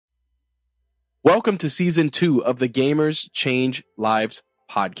Welcome to Season 2 of the Gamers Change Lives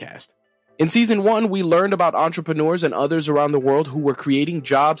podcast. In Season 1, we learned about entrepreneurs and others around the world who were creating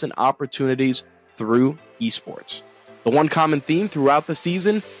jobs and opportunities through esports. The one common theme throughout the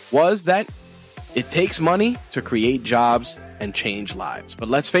season was that it takes money to create jobs and change lives. But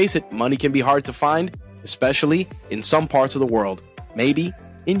let's face it, money can be hard to find, especially in some parts of the world, maybe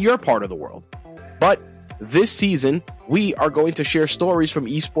in your part of the world. But this season, we are going to share stories from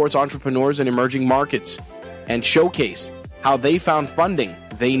esports entrepreneurs in emerging markets and showcase how they found funding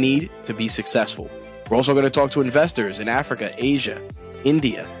they need to be successful. We're also going to talk to investors in Africa, Asia,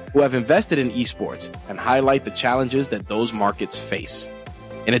 India, who have invested in esports and highlight the challenges that those markets face.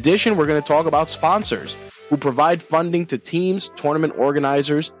 In addition, we're going to talk about sponsors who provide funding to teams, tournament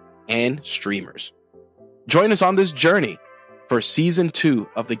organizers, and streamers. Join us on this journey for Season 2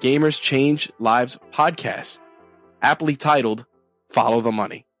 of the Gamers Change Lives podcast, aptly titled Follow the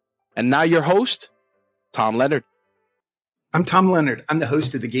Money. And now your host, Tom Leonard. I'm Tom Leonard. I'm the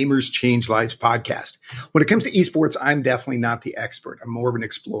host of the Gamers Change Lives podcast. When it comes to esports, I'm definitely not the expert. I'm more of an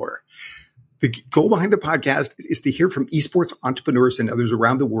explorer. The goal behind the podcast is to hear from esports entrepreneurs and others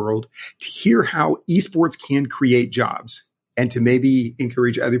around the world, to hear how esports can create jobs, and to maybe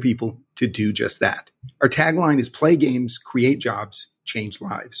encourage other people to do just that. Our tagline is play games, create jobs, change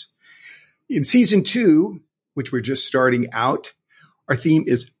lives. In Season 2, which we're just starting out, our theme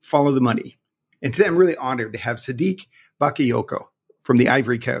is follow the money. And today I'm really honored to have Sidick Bakayoko from the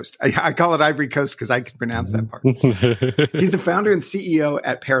Ivory Coast. I call it Ivory Coast because I can pronounce that part. He's the founder and CEO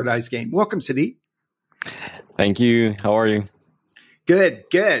at Paradise Game. Welcome, Sidick. Thank you. How are you? Good.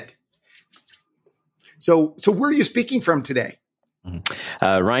 So where are you speaking from today?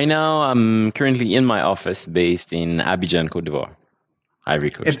 Right now, I'm currently in my office based in Abidjan, Côte d'Ivoire,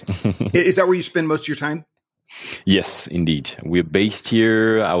 Ivory Coast. Is that where you spend most of your time? Yes, indeed. We're based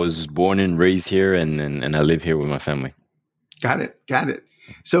here. I was born and raised here, and I live here with my family. Got it.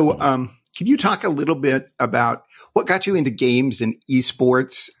 So, can you talk a little bit about what got you into games and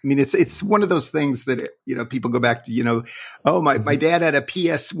esports? I mean, it's one of those things that, people go back to, my dad had a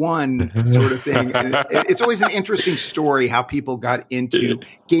PS1 sort of thing. And it's always an interesting story how people got into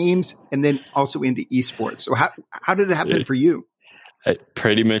games and then also into esports. So how did it happen for you?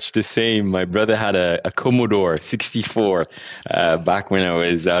 Pretty much the same. My brother had a Commodore 64 back when I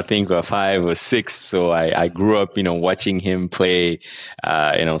was, I think, 5 or 6. So I grew up, watching him play,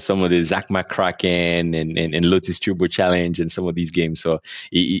 some of the Zack McCracken and Lotus Turbo Challenge and some of these games. So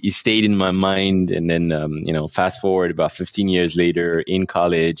it stayed in my mind. And then, fast forward about 15 years later in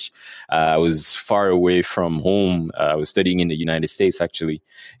college, I was far away from home. I was studying in the United States, actually.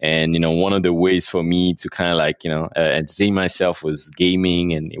 And, one of the ways for me to kind of entertain myself was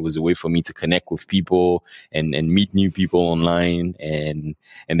gaming, and it was a way for me to connect with people and meet new people online. And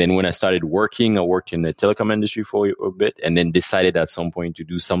then when I started working, I worked in the telecom industry for a bit, and then decided at some point to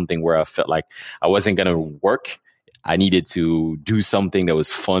do something where I felt like I wasn't going to work. I needed to do something that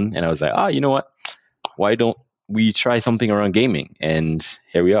was fun. And I was like, you know what? Why don't we try something around gaming? And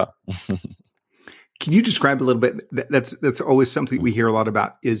here we are. Can you describe a little bit? That's always something we hear a lot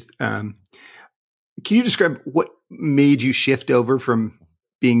about is, can you describe what made you shift over from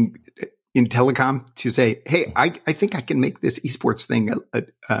being in telecom to say, hey, I think I can make this esports thing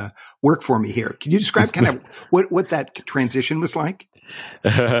work for me here? Can you describe kind of what that transition was like?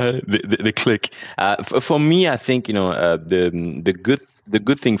 The click. For me, I think, the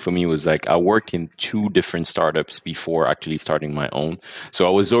good thing for me was I worked in 2 different startups before actually starting my own. So I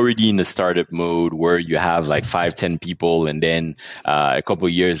was already in the startup mode where you have 5-10 people, and then a couple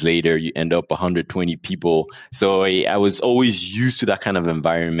of years later you end up 120 people. So I was always used to that kind of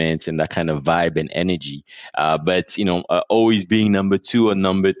environment and that kind of vibe and energy. But always being number 2 or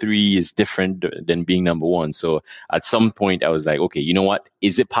number 3 is different than being number 1. So at some point I was like, okay, you know what?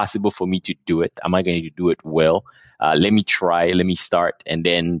 Is it possible for me to do it? Am I going to do it well? Let me try, let me start. And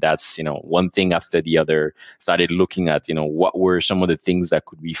then that's, one thing after the other, started looking at, what were some of the things that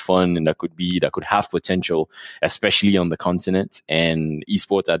could be fun and that could have potential, especially on the continent. And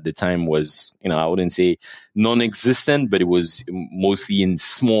esports at the time was, I wouldn't say non-existent, but it was mostly in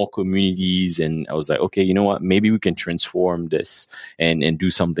small communities. And I was like, okay, you know what, maybe we can transform this and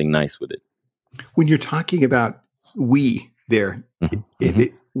do something nice with it. When you're talking about we there,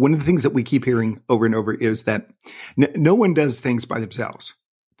 one of the things that we keep hearing over and over is that no one does things by themselves.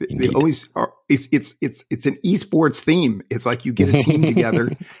 They always are. It's an esports theme. It's like you get a team together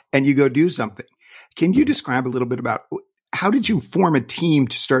and you go do something. Can you describe a little bit about how did you form a team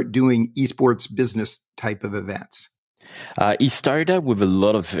to start doing esports business type of events? It started out with a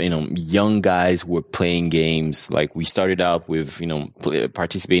lot of young guys who were playing games. Like we started out with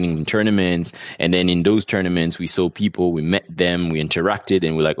participating in tournaments, and then in those tournaments we saw people, we met them, we interacted,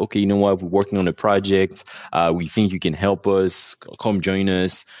 and we're like, okay, you know what? We're working on a project. We think you can help us. Come join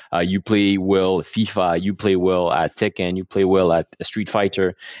us. You play well at FIFA. You play well at Tekken. You play well at Street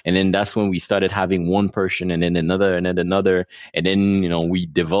Fighter. And then that's when we started having one person, and then another, and then another, and then we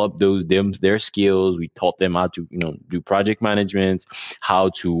developed their skills. We taught them how to do project management, how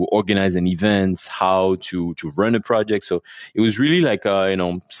to organize an event, how to run a project. So it was really like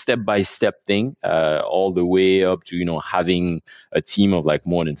a step by step thing, all the way up to having a team of like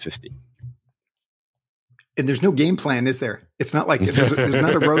more than 50. And there's no game plan, is there? It's not like there's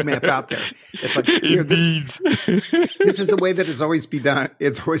not a roadmap out there. It's like this is the way that it's always been done.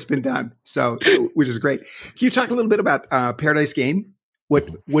 It's always been done. So, which is great. Can you talk a little bit about Paradise Game? What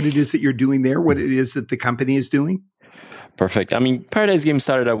it is that you're doing there? What it is that the company is doing? Perfect. I mean, Paradise Games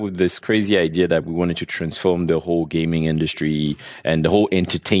started out with this crazy idea that we wanted to transform the whole gaming industry and the whole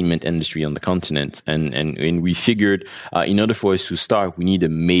entertainment industry on the continent. And we figured in order for us to start, we need a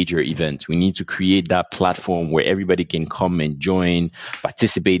major event. We need to create that platform where everybody can come and join,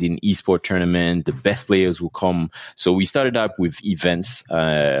 participate in esport tournaments. The best players will come. So we started out with events.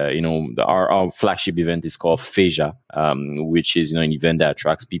 Our flagship event is called Feja, which is an event that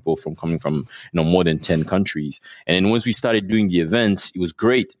attracts people coming from more than 10 countries. And then once we started doing the events, it was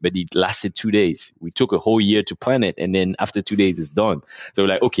great, but it lasted 2 days. We took a whole year to plan it, and then after 2 days, it's done. So we're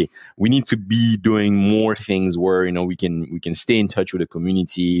like, okay, we need to be doing more things where we can stay in touch with the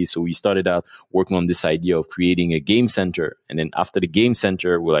community. So we started out working on this idea of creating a game center, and then after the game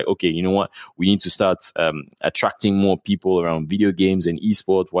center, we're like, okay, you know what? We need to start attracting more people around video games and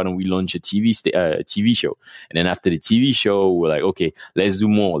esports. Why don't we launch a TV show? And then after the TV show, we're like, okay, let's do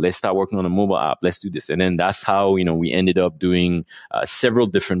more. Let's start working on a mobile app. Let's do this, and then that's how we ended up doing several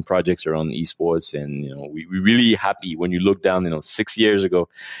different projects around esports. And we're really happy when you look down 6 years ago,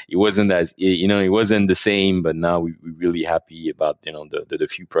 it wasn't it wasn't the same, but now we're really happy about the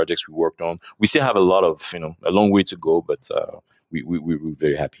few projects we worked on. We still have a lot of a long way to go, but we're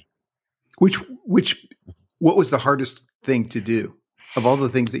very happy. What was the hardest thing to do of all the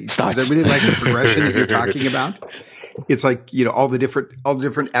things that you did? Because I really like the progression that you're talking about. It's like, all the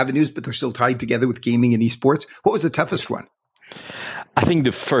different avenues, but they're still tied together with gaming and esports. What was the toughest one? I think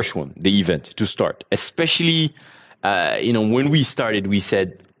the first one, the event to start, especially, when we started, we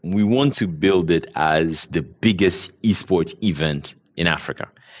said we want to build it as the biggest esports event in Africa.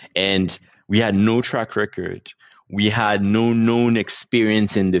 And we had no track record. We had no known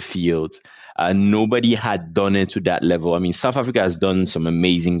experience in the field. Nobody had done it to that level. I mean, South Africa has done some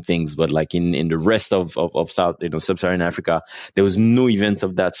amazing things, but like in the rest of South, Sub-Saharan Africa, there was no events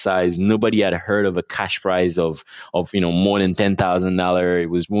of that size. Nobody had heard of a cash prize of more than $10,000. It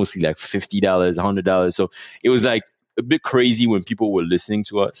was mostly like $50, $100. So it was like a bit crazy when people were listening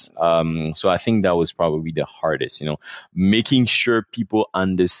to us. So I think that was probably the hardest, making sure people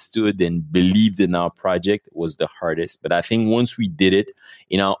understood and believed in our project was the hardest. But I think once we did it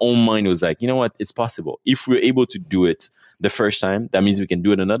in our own mind, it was like, you know what, it's possible. If we're able to do it the first time, that means we can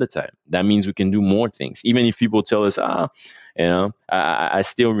do it another time. That means we can do more things. Even if people tell us, I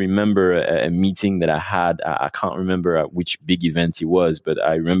still remember a meeting that I had. I can't remember which big event it was, but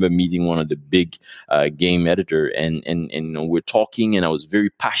I remember meeting one of the big game editor, and we're talking, and I was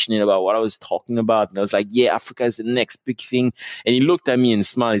very passionate about what I was talking about. And I was like, yeah, Africa is the next big thing. And he looked at me and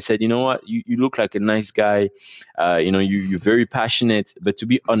smiled. He said, you know what? You look like a nice guy. You're very passionate. But to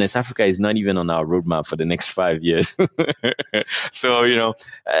be honest, Africa is not even on our roadmap for the next 5 years. So,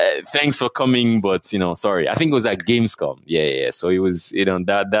 thanks for coming. But, sorry. I think it was at Gamescom. Yeah. So it was,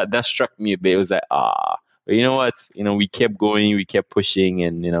 that struck me a bit. It was like, but you know what? We kept going, we kept pushing,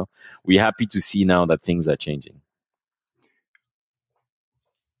 and, we're happy to see now that things are changing.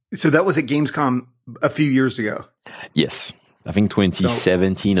 So that was at Gamescom a few years ago. Yes. I think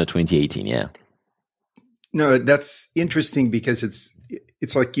 2017 or 2018. Yeah. No, that's interesting because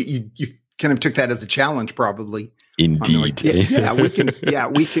it's like you kind of took that as a challenge, probably. Indeed.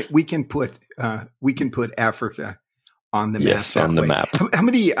 We can put Africa on the map. Yes, on the map. How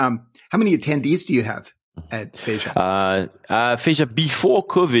many attendees do you have at Feja? Feja, before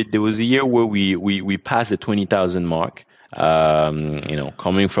COVID, there was a year where we passed the 20,000 mark.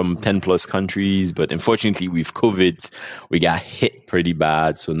 Coming from 10 plus countries, but unfortunately with COVID, we got hit pretty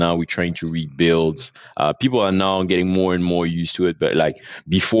bad. So now we're trying to rebuild. People are now getting more and more used to it. But like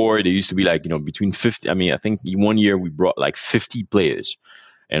before, there used to be like, between 50. I mean, I think one year we brought like 50 players.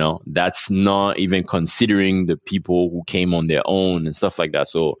 That's not even considering the people who came on their own and stuff like that.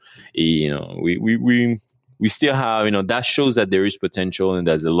 So, we we still have, that shows that there is potential and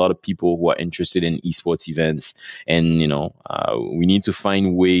there's a lot of people who are interested in esports events. And, we need to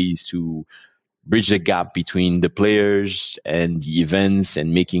find ways to bridge the gap between the players and the events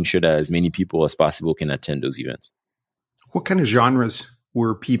and making sure that as many people as possible can attend those events. What kind of genres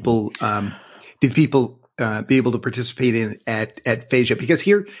were people, did people be able to participate in at Phasia? Because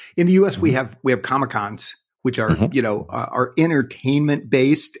here in the US, we have Comic-Cons, which are, are entertainment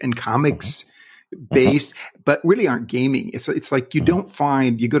based and comics based, but really aren't gaming. It's like you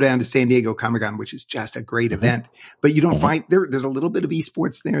go down to San Diego Comic-Con, which is just a great event, but you don't find there's a little bit of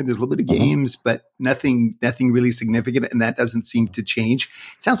esports there. There's a little bit of games, but nothing really significant. And that doesn't seem to change.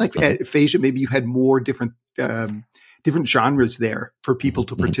 It sounds like at Phasia, maybe you had more different genres there for people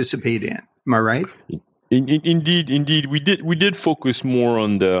to participate in. Am I right? Indeed, we did focus more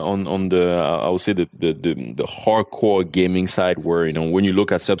on the I would say the hardcore gaming side, where when you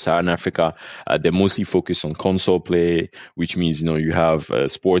look at sub-Saharan Africa, they're mostly focused on console play, which means you have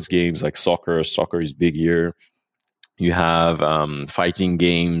sports games like soccer. Soccer is big here. You have fighting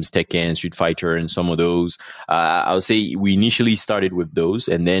games, Tekken, Street Fighter, and some of those. I would say we initially started with those,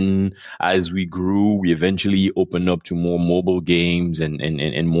 and then as we grew, we eventually opened up to more mobile games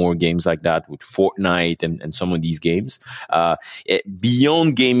and more games like that with Fortnite and some of these games.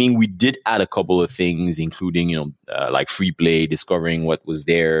 Beyond gaming, we did add a couple of things, including like free play, discovering what was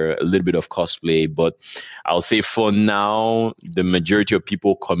there, a little bit of cosplay. But I'll say for now, the majority of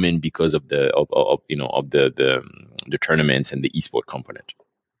people come in because of the tournaments and the esport component.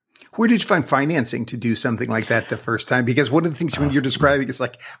 Where did you find financing to do something like that the first time? Because one of the things when you're describing, it's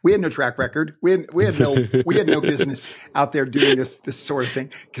like we had no track record, we had no business out there doing this sort of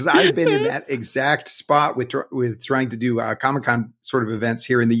thing. Because I've been in that exact spot with trying to do Comic-Con sort of events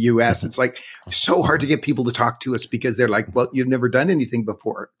here in the U.S. It's like so hard to get people to talk to us because they're like, "Well, you've never done anything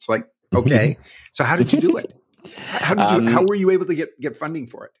before." It's like, okay, so how did you do it? How were you able to get funding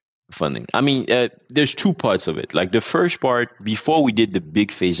for it? Funding. I mean, there's two parts of it. Like the first part, before we did the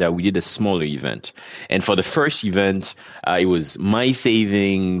big Phasia, we did a smaller event. And for the first event, it was my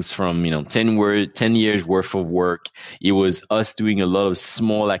savings from, 10 years worth of work. It was us doing a lot of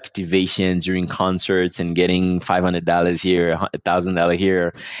small activations during concerts and getting $500 here, $1,000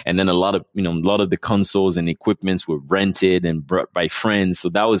 here. And then a lot of the consoles and equipments were rented and brought by friends. So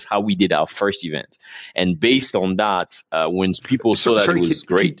that was how we did our first event. And based on that, when people saw that it was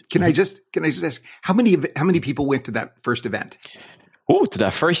great. Can I just ask how many people went to that first event? Oh, to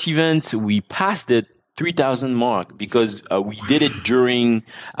that first event, we passed the 3,000 mark because we did it during.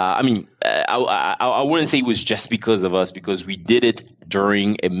 I wouldn't say it was just because of us, because we did it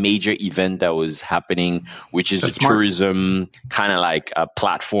during a major event that was happening, which is a tourism kind of like a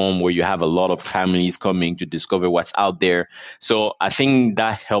platform where you have a lot of families coming to discover what's out there. So I think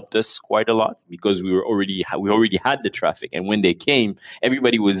that helped us quite a lot because we already had the traffic, and when they came,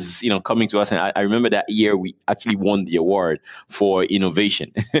 everybody was coming to us. And I remember that year we actually won the award for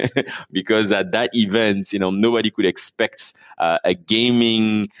innovation because at that event, nobody could expect a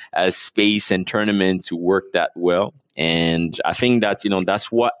gaming space and tournament to work that well. And I think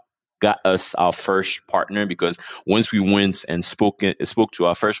that's what got us our first partner, because once we went and spoke to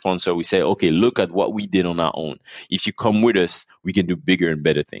our first sponsor, we said, okay, look at what we did on our own. If you come with us, we can do bigger and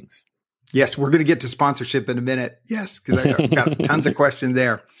better things. Yes, we're going to get to sponsorship in a minute. Yes, because I got tons of questions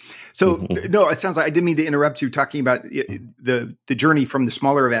there. So no, it sounds like I didn't mean to interrupt you talking about the journey from the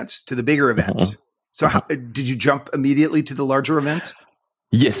smaller events to the bigger events. So did you jump immediately to the larger events?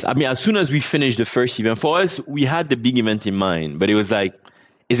 Yes. I mean, as soon as we finished the first event, for us, we had the big event in mind, but it was like,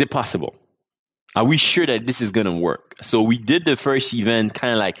 is it possible? Are we sure that this is going to work? So we did the first event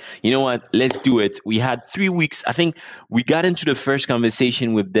kind of like, you know what, let's do it. We had 3 weeks. I think we got into the first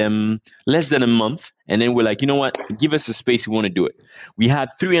conversation with them less than a month. And then we're like, you know what, give us a space. We want to do it. We had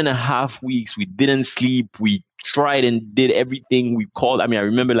 3.5 weeks. We didn't sleep. We tried and did everything we called. I mean, I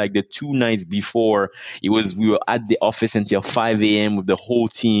remember like the 2 nights before we were at the office until 5 a.m. with the whole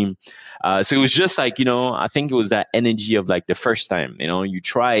team. So it was just like, I think it was that energy of like the first time, you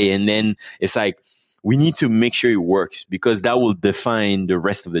try and then it's like, we need to make sure it works because that will define the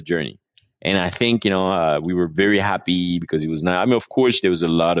rest of the journey. And I think, we were very happy because it was not, I mean, of course, there was a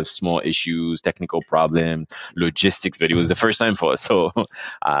lot of small issues, technical problems, logistics, but it was the first time for us. So,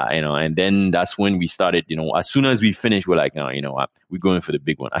 and then that's when we started, as soon as we finished, we're like, no, we're going for the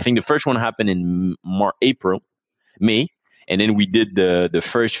big one. I think the first one happened in May, and then we did the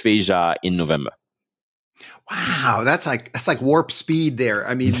first Phasia in November. Wow, that's like warp speed there.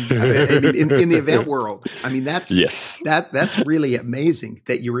 I mean, in the event world, I mean, that's really amazing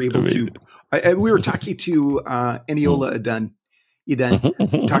that you were able to. We were talking to Eniola Edun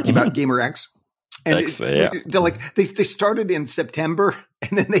talking about GamerX, And Exactly, they're like, they started in September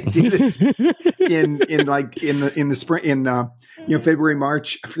and then they did it in the spring, February,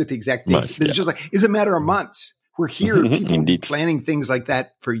 March. I forget the exact dates, but it's just like, it's a matter of months. We're here. People have been planning things like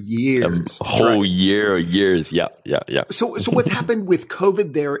that for years. A whole year or years. Yeah. So what's happened with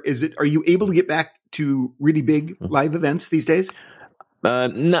COVID there? Are you able to get back to really big live events these days?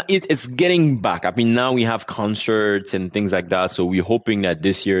 No, it's getting back. I mean, now we have concerts and things like that. So we're hoping that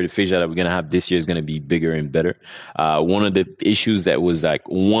this year, the fixture that we're going to have this year is going to be bigger and better. One of the issues that was like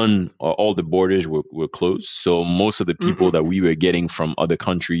all the borders were closed. So most of the people that we were getting from other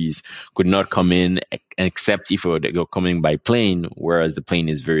countries could not come in except if they were coming by plane, whereas the plane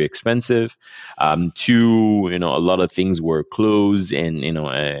is very expensive. Two, a lot of things were closed and,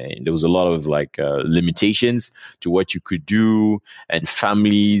 there was a lot of limitations to what you could do, and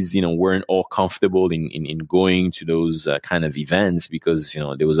families, weren't all comfortable in going to those kind of events because,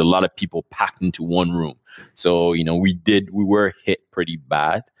 there was a lot of people packed into one room. So, we were hit pretty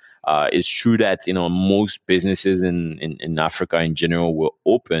bad. It's true that, most businesses in Africa in general were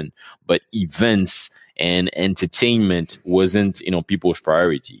open, but events and entertainment wasn't, people's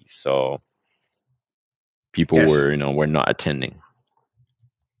priority. So people were not attending.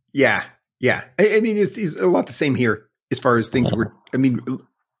 Yeah. Yeah. I mean, it's a lot the same here as far as things were. I mean,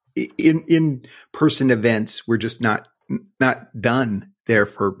 in person events, we're just not done there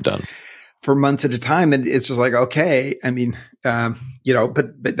for months at a time. And it's just like, okay, I mean, but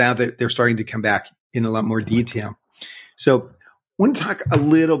now that they're starting to come back in a lot more detail. So I want to talk a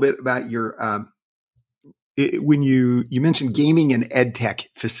little bit about your, when you mentioned gaming and ed tech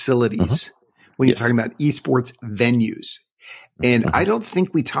facilities, when you're talking about esports venues. And I don't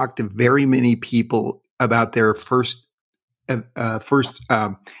think we talked to very many people about their first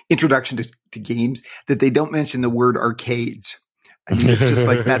introduction to games that they don't mention the word arcades. I mean, it's just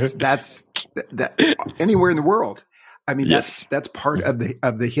like that's anywhere in the world. I mean, that's part of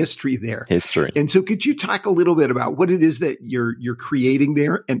the history there. History. And so, could you talk a little bit about what it is that you're creating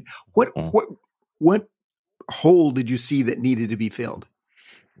there, and what hole did you see that needed to be filled?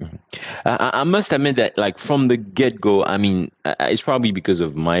 I must admit that, from the get-go, I mean, it's probably because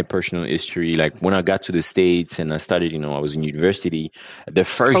of my personal history. Like, when I got to the States and I started, I was in university, the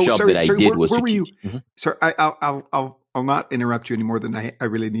first job that I did was where were you? Sorry, I'll not interrupt you any more than I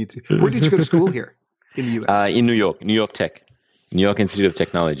really need to. Where did you go to school here in the U.S.? In New York Tech, New York Institute of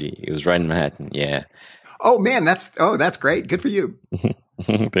Technology. It was right in Manhattan. Yeah. Oh man, that's great. Good for you.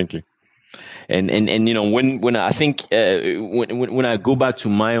 Thank you. And when I think when I go back to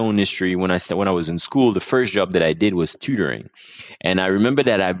my own history, when I was in school, the first job that I did was tutoring, and I remember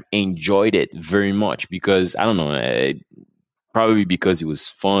that I enjoyed it very much because I don't know. Probably because it was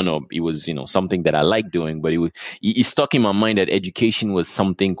fun or it was, something that I liked doing, but it stuck in my mind that education was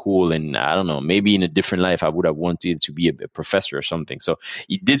something cool. And I don't know, maybe in a different life, I would have wanted to be a professor or something. So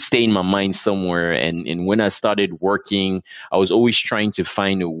it did stay in my mind somewhere. And when I started working, I was always trying to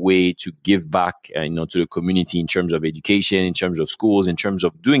find a way to give back, to the community in terms of education, in terms of schools, in terms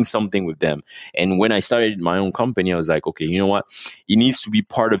of doing something with them. And when I started my own company, I was like, okay, you know what? It needs to be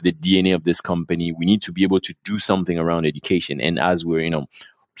part of the DNA of this company. We need to be able to do something around education. And as we're,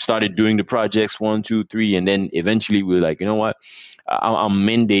 started doing the projects 1, 2, 3, and then eventually we're like, you know what, our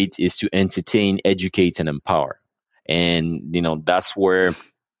mandate is to entertain, educate, and empower. And, that's where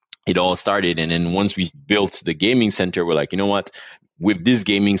it all started. And then once we built the gaming center, we're like, you know what, with this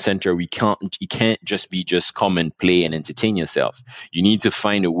gaming center, you can't just come and play and entertain yourself. You need to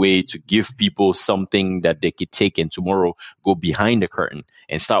find a way to give people something that they could take and tomorrow go behind the curtain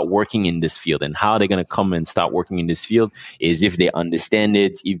and start working in this field. And how they're going to come and start working in this field is if they understand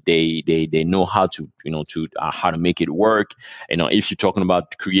it, if they know how to, how to make it work. If you're talking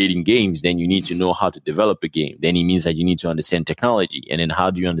about creating games, then you need to know how to develop a game. Then it means that you need to understand technology. And then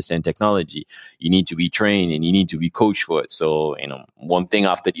how do you understand technology? You need to be trained and you need to be coached for it. So, one thing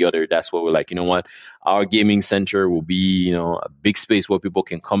after the other, that's what we're like, you know what, our gaming center will be, a big space where people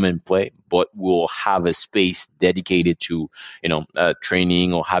can come and play, but we'll have a space dedicated to,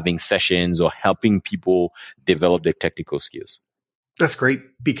 training or having sessions or helping people develop their technical skills. That's great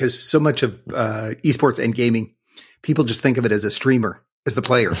because so much of esports and gaming, people just think of it as a streamer, as the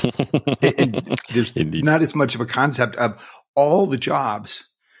player. and there's Indeed. Not as much of a concept of all the jobs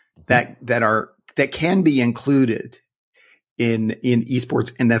that can be included in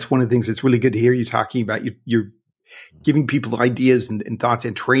esports. And that's one of the things that's really good to hear you talking about. You're giving people ideas and thoughts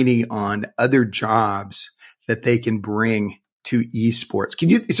and training on other jobs that they can bring to esports.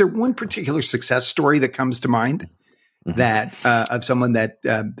 Is there one particular success story that comes to mind that, of someone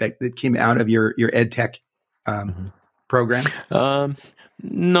that came out of your ed tech, program?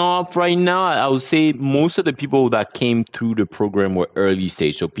 No, right now, I would say most of the people that came through the program were early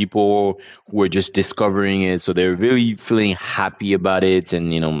stage. So people who were just discovering it. So they're really feeling happy about it.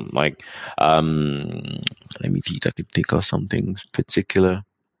 And, let me see if I could think of something particular.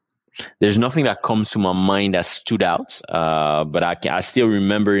 There's nothing that comes to my mind that stood out. But I still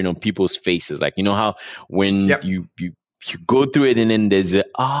remember, people's faces. Like, how when Yep. you go through it and then there's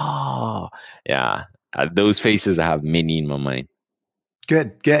yeah, those faces, I have many in my mind.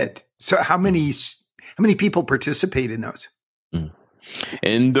 Good. So how many people participate in those?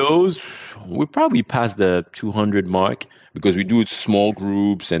 And those, we probably passed the 200 mark because we do it small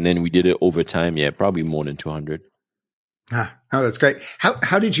groups and then we did it over time. Yeah, probably more than 200. Oh, that's great.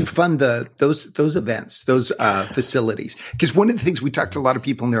 How did you fund those events, those facilities? Because one of the things we talked to a lot of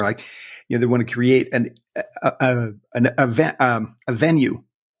people and they're like, they want to create a venue,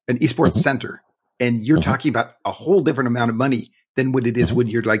 an esports center, and you're talking about a whole different amount of money than what it is when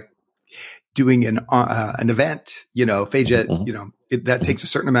you're like doing an event, Phasia, that takes a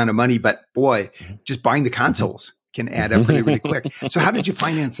certain amount of money, but boy, just buying the consoles can add up really, really quick. So how did you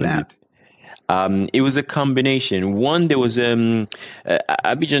finance that? It was a combination. One, there was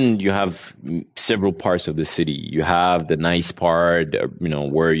Abidjan. You have several parts of the city. You have the nice part,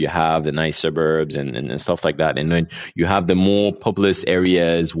 where you have the nice suburbs and stuff like that, and then you have the more populous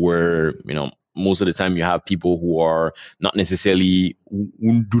areas where most of the time you have people who do not necessarily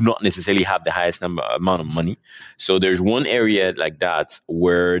have the highest amount of money. So there's one area like that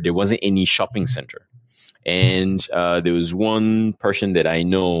where there wasn't any shopping center. And there was one person that I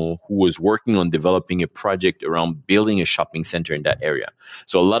know who was working on developing a project around building a shopping center in that area.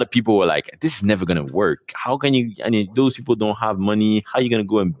 So a lot of people were like, this is never going to work. How can you, those people don't have money. How are you going to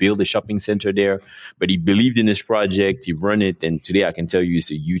go and build a shopping center there? But he believed in this project. He run it. And today I can tell you it's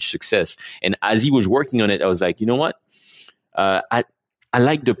a huge success. And as he was working on it, I was like, you know what? I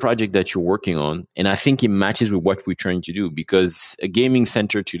like the project that you're working on, and I think it matches with what we're trying to do, because a gaming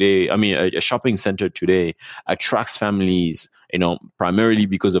center today, a shopping center today attracts families, primarily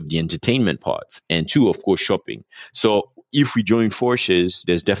because of the entertainment parts, and two, of course, shopping. So if we join forces,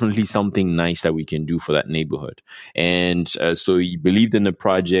 there's definitely something nice that we can do for that neighborhood. And so he believed in the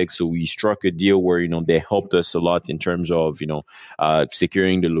project. So we struck a deal where, they helped us a lot in terms of,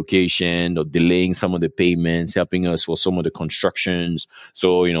 securing the location or delaying some of the payments, helping us for some of the constructions.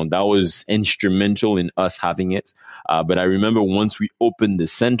 So, that was instrumental in us having it. But I remember once we opened the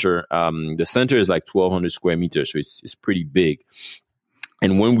center is like 1,200 square meters. So it's pretty big.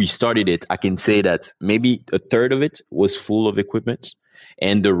 And when we started it, I can say that maybe a third of it was full of equipment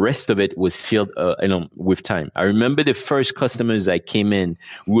and the rest of it was filled with time. I remember the first customers that came in,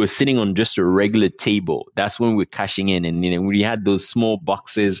 we were sitting on just a regular table. That's when we were cashing in. And we had those small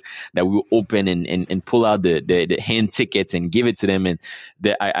boxes that we would open and pull out the hand tickets and give it to them. And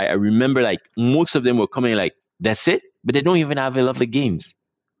I remember like most of them were coming like, that's it? But they don't even have a lot of games.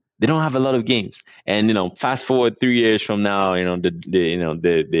 They don't have a lot of games, and fast forward 3 years from now,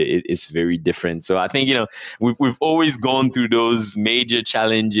 it's very different. So I think we've always gone through those major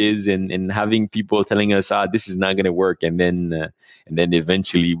challenges and having people telling us, this is not going to work, and then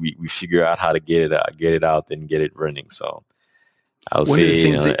eventually we figure out how to get it out and get it running. So I'll say one of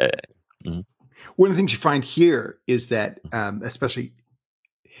the things you find here is that especially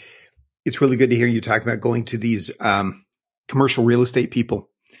it's really good to hear you talk about going to these commercial real estate people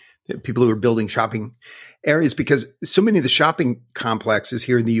who are building shopping areas, because so many of the shopping complexes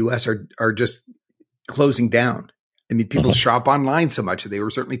here in the US are just closing down. I mean, people shop online so much. They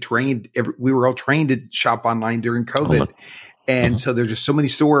were certainly trained. We were all trained to shop online during COVID. And so there's just so many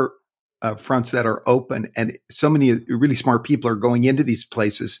store fronts that are open, and so many really smart people are going into these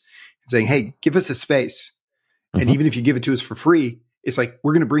places and saying, hey, give us a space. And even if you give it to us for free, it's like,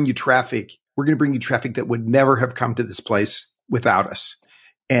 we're going to bring you traffic. We're going to bring you traffic that would never have come to this place without us.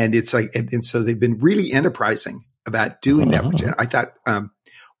 And it's like, and so they've been really enterprising about doing that, which I thought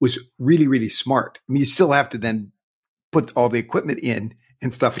was really, really smart. I mean, you still have to then put all the equipment in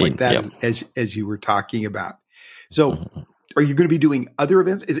and stuff like that, as you were talking about. So, are you going to be doing other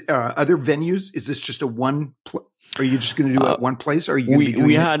events? Other venues? Is this just are you just going to do it at one place? Or are you going to be doing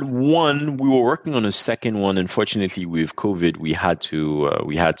we had one. We were working on a second one. Unfortunately, with COVID, we had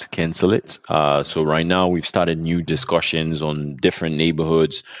to cancel it. So right now we've started new discussions on different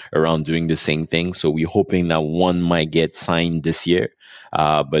neighborhoods around doing the same thing. So we're hoping that one might get signed this year.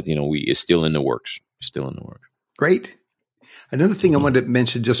 But it's still in the works. Great. Another thing I wanted to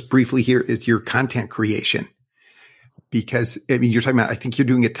mention just briefly here is your content creation, because you're talking about, I think you're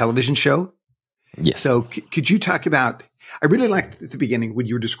doing a television show. Yes. So could you talk about, I really liked at the beginning when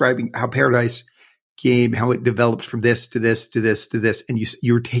you were describing how Paradise game, how it develops from this to this to this to this, and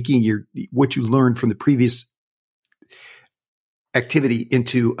you're taking what you learned from the previous activity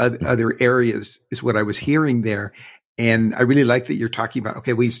into other areas is what I was hearing there. And I really like that you're talking about,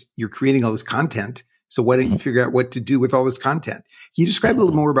 okay, you're creating all this content. So why don't you figure out what to do with all this content? Can you describe a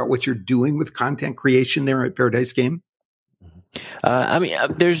little more about what you're doing with content creation there at Paradise Game?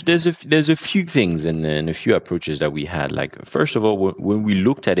 There's a few things and a few approaches that we had. Like, first of all, when we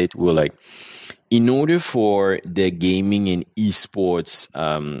looked at it, we were like, in order for the gaming and esports,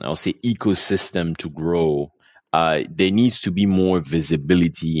 I'll say ecosystem to grow, there needs to be more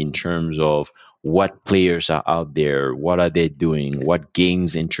visibility in terms of what players are out there, what are they doing, what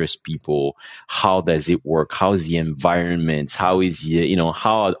games interest people, how does it work, how's the environment, how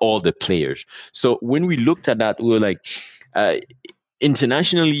are all the players. So when we looked at that, we were like,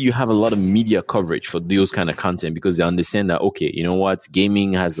 internationally, you have a lot of media coverage for those kind of content because they understand that, okay, you know what,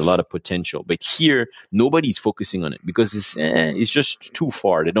 gaming has a lot of potential. But here, nobody's focusing on it because it's just too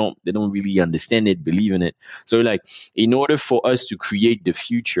far. They don't really understand it, believe in it. So like, in order for us to create the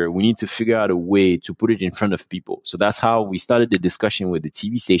future, we need to figure out a way to put it in front of people. So that's how we started the discussion with the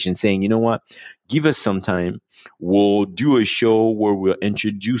TV station, saying, you know what, give us some time. We'll do a show where we'll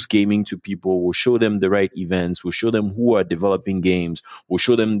introduce gaming to people. We'll show them the right events. We'll show them who are developing games. We'll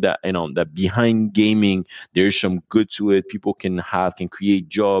show them that, that behind gaming, there's some good to it. People can create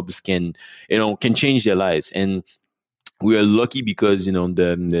jobs, can change their lives. And we are lucky because,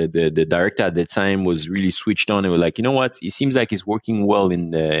 the director at the time was really switched on and we're like, you know what? It seems like it's working well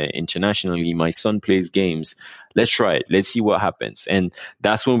internationally. My son plays games. Let's try it. Let's see what happens. And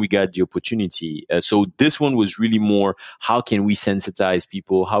that's when we got the opportunity. So this one was really more, how can we sensitize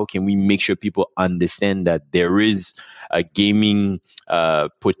people? How can we make sure people understand that there is a gaming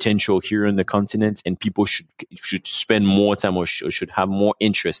potential here on the continent and people should spend more time or should have more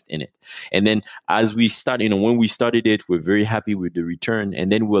interest in it. And then as we start, when we started it, we're very happy with the return. And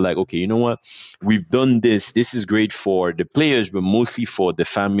then we're like, okay, you know what? We've done this. This is great for the players, but mostly for the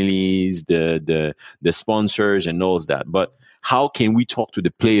families, the sponsors and all that. But how can we talk to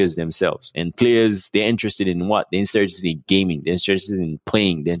the players themselves? And players, they're interested in what? They're interested in gaming. They're interested in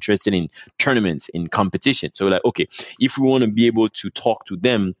playing. They're interested in tournaments, in competition. So like, okay, if we want to be able to talk to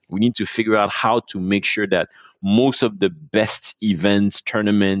them, we need to figure out how to make sure that most of the best events,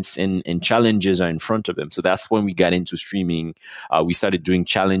 tournaments, and challenges are in front of them. So that's when we got into streaming. We started doing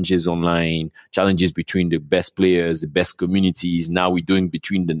challenges online, challenges between the best players, the best communities. Now we're doing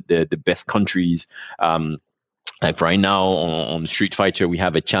between the best countries. Like right now on Street Fighter, we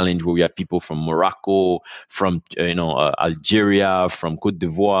have a challenge where we have people from Morocco, from Algeria, from Côte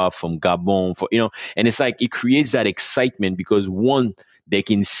d'Ivoire, from Gabon, and it's like it creates that excitement because one, they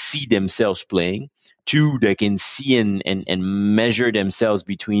can see themselves playing. Two, they can see and measure themselves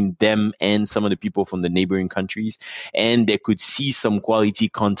between them and some of the people from the neighboring countries. And they could see some quality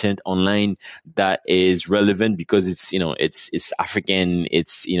content online that is relevant because it's African.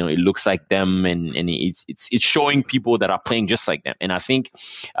 It's, it looks like them and it's showing people that are playing just like them. And I think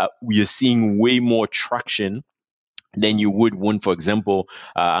we are seeing way more traction than you would when, for example,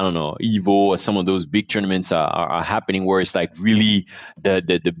 Evo or some of those big tournaments are happening where it's like really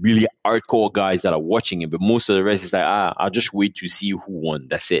the really hardcore guys that are watching it. But most of the rest is like, I'll just wait to see who won.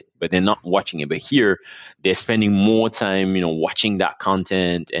 That's it. But they're not watching it. But here, they're spending more time, watching that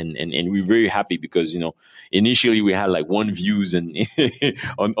content. And we're very happy because, initially we had like 1 views and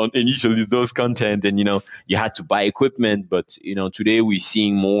on initially those content and, you had to buy equipment. But, today we're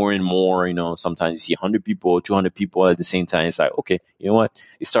seeing more and more, sometimes you see 100 people, 200 people at the same time. It's like, okay, you know what?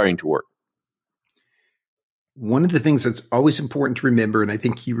 It's starting to work. One of the things that's always important to remember, and I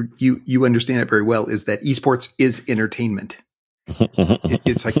think you understand it very well, is that esports is entertainment.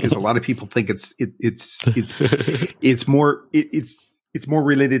 It's like, because a lot of people think it's more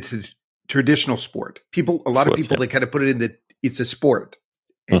related to traditional sport. A lot of people, they kind of put it in that it's a sport.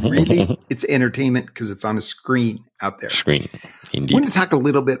 And really, it's entertainment because it's on a screen out there. Screen, indeed. I want to talk a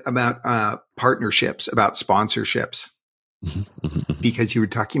little bit about partnerships, about sponsorships, because you were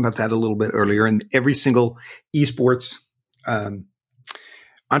talking about that a little bit earlier. And every single esports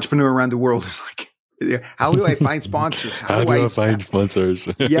entrepreneur around the world is like, how do I find sponsors? How do I find sponsors?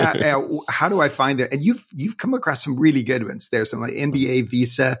 How do I find it? And you've come across some really good ones. There's some like NBA,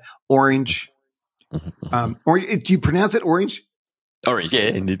 Visa, Orange. Or do you pronounce it Orange? Orange, yeah,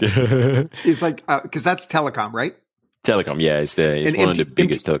 indeed. It's like, because that's telecom, right? Telecom, yeah. It's one of the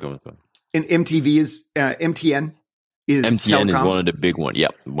biggest telecom. And MTV is, MTN MTN is telecom. one of the big ones. Yeah,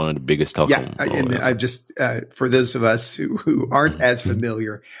 one of the biggest telecom. Yeah, and I just for those of us who aren't as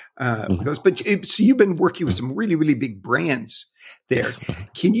familiar with those, but so you've been working with some really, really big brands there. Yes.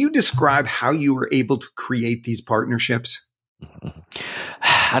 Can you describe how you were able to create these partnerships?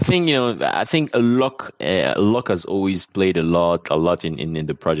 I think luck has always played a lot in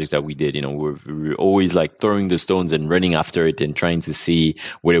the projects that we did. We're always like throwing the stones and running after it and trying to see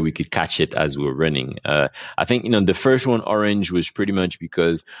whether we could catch it as we were running. I think, the first one, Orange, was pretty much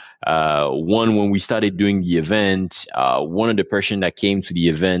because, when we started doing the event, one of the person that came to the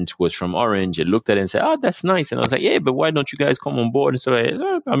event was from Orange. It looked at it and said, "Oh, that's nice." And I was like, "Yeah, but why don't you guys come on board?" And so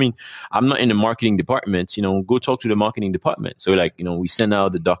I'm not in the marketing department, go talk to the marketing department. So we sent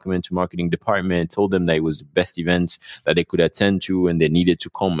out the document to marketing department, told them that it was the best event that they could attend to and they needed to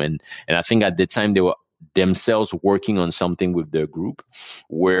come. And I think at the time they were themselves working on something with their group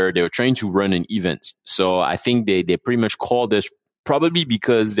where they were trying to run an event. So I think they pretty much called us probably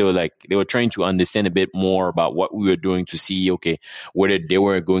because they were trying to understand a bit more about what we were doing to see, okay, whether they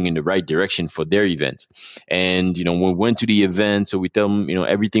were going in the right direction for their event. And, when we went to the event, so we tell them,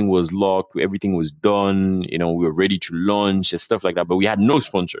 everything was locked, everything was done, we were ready to launch and stuff like that, but we had no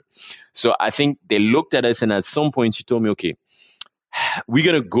sponsor. So I think they looked at us and at some point she told me, okay, we're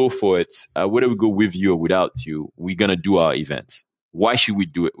going to go for it. Whether we go with you or without you, we're going to do our events. Why should we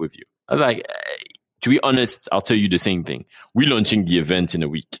do it with you? I was like, to be honest, I'll tell you the same thing. We're launching the event in a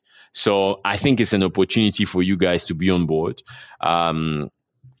week. So I think it's an opportunity for you guys to be on board. And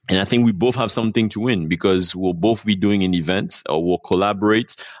I think we both have something to win because we'll both be doing an event or we'll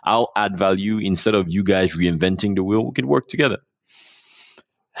collaborate. I'll add value instead of you guys reinventing the wheel. We could work together.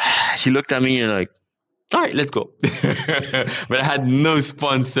 She looked at me and like, all right, let's go. But I had no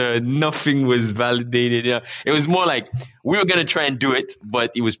sponsor. Nothing was validated. It was more like we were going to try and do it,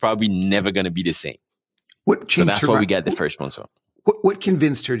 but it was probably never going to be the same. What changed? So that's why we got the first sponsor. What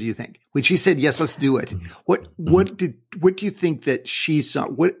convinced her, do you think? When she said, yes, let's do it. What do you think that she saw?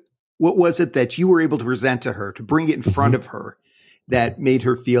 What was it that you were able to present to her, to bring it in front of her that made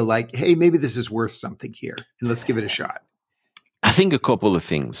her feel like, hey, maybe this is worth something here and let's give it a shot? I think a couple of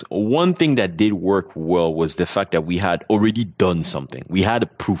things. One thing that did work well was the fact that we had already done something. We had a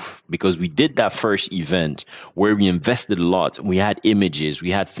proof because we did that first event where we invested a lot. We had images. We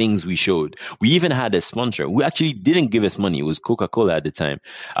had things we showed. We even had a sponsor who actually didn't give us money. It was Coca-Cola at the time.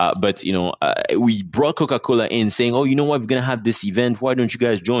 But we brought Coca-Cola in saying, oh, you know what? We're going to have this event. Why don't you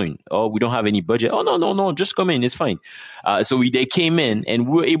guys join? Oh, we don't have any budget. Oh, no. Just come in. It's fine. So they came in and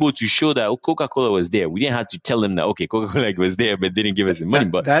we were able to show that Coca-Cola was there. We didn't have to tell them that, okay, Coca-Cola was there, but didn't give us the money.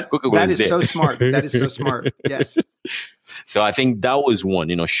 But that is so smart. That is so smart. Yes. So I think that was one.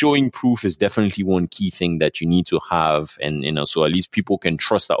 Showing proof is definitely one key thing that you need to have, and so at least people can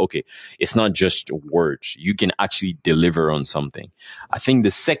trust that. Okay, it's not just words. You can actually deliver on something. I think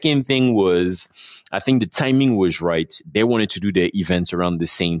the second thing was, I think the timing was right. They wanted to do their events around the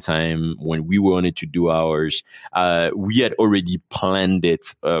same time when we wanted to do ours. We had already planned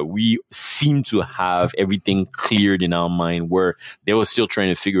it. We seemed to have everything cleared in our mind, where they were still trying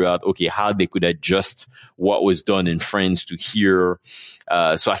to figure out, okay, how they could adjust what was done in France to here.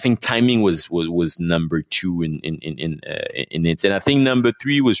 So I think timing was number two in it. And I think number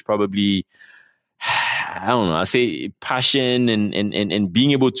three was probably, I don't know, I say passion and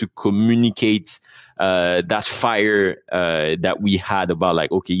being able to communicate that fire that we had about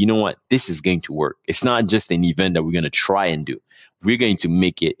like, okay, you know what, this is going to work. It's not just an event that we're going to try and do. We're going to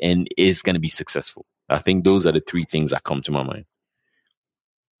make it and it's going to be successful. I think those are the three things that come to my mind.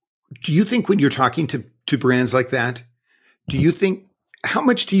 Do you think when you're talking to brands like that, do you think, how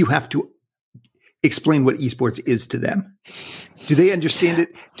much do you have to explain what esports is to them? Do they understand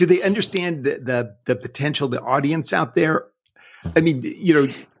it? Do they understand the potential, the audience out there? I mean,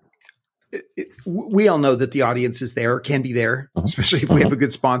 we all know that the audience is there, can be there, especially if we have a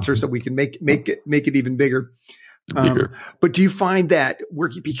good sponsor, so we can make it even bigger. But do you find that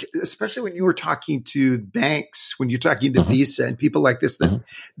working, especially when you were talking to banks, when you're talking to Visa and people like this, that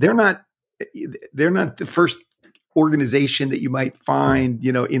they're not the first organization that you might find,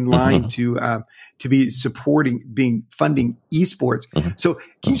 in line to be funding esports. So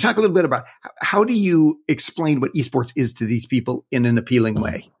can you talk a little bit about how do you explain what esports is to these people in an appealing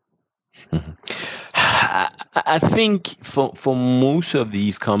way? I think for most of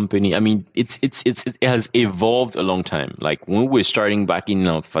these companies, I mean, it has evolved a long time. Like when we were starting back in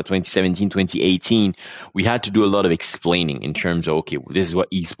for 2017, 2018, we had to do a lot of explaining in terms of, okay, this is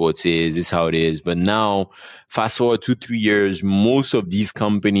what esports is, this is how it is. But now, fast forward 2-3 years, most of these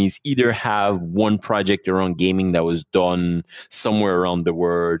companies either have one project around gaming that was done somewhere around the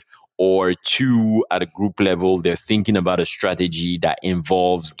world, or two, at a group level, they're thinking about a strategy that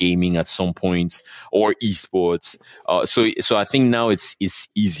involves gaming at some points or esports. So I think now it's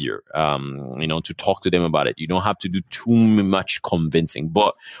easier, to talk to them about it. You don't have to do too much convincing.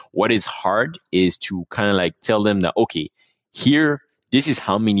 But what is hard is to kind of like tell them that, okay, here, this is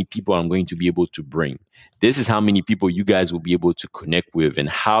how many people I'm going to be able to bring. This is how many people you guys will be able to connect with and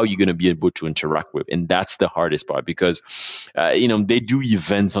how you're going to be able to interact with. And that's the hardest part because, they do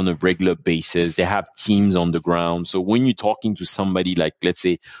events on a regular basis. They have teams on the ground. So when you're talking to somebody like, let's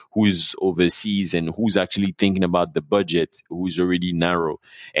say, who's overseas and who's actually thinking about the budget, who's already narrow,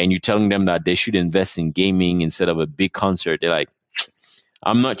 and you're telling them that they should invest in gaming instead of a big concert, they're like,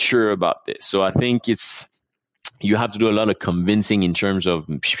 I'm not sure about this. So I think you have to do a lot of convincing in terms of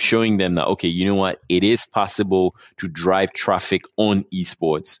showing them that, okay, you know what, it is possible to drive traffic on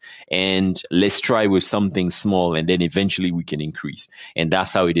esports, and let's try with something small and then eventually we can increase. And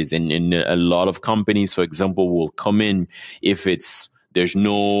that's how it is. And a lot of companies, for example, will come in if there's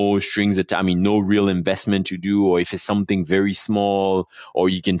no strings attached, no real investment to do, or if it's something very small, or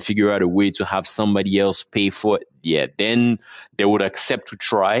you can figure out a way to have somebody else pay for it, then they would accept to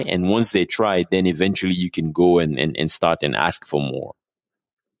try. And once they try, then eventually you can go and start and ask for more.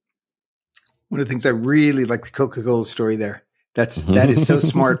 One of the things I really like, the Coca-Cola story there. That is so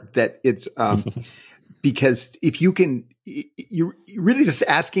smart that it's, because if you're really just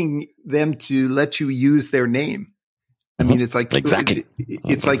asking them to let you use their name. It's like, exactly.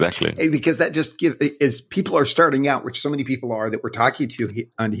 It's like, exactly. Because that just as people are starting out, which so many people are that we're talking to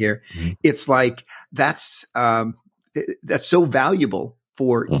on here, it's like, that's so valuable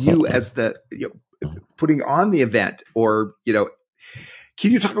for you as the, putting on the event, or, can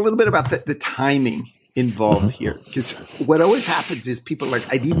you talk a little bit about the timing involved here? Because what always happens is people are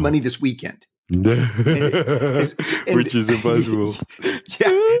like, I need money this weekend. Which is impossible.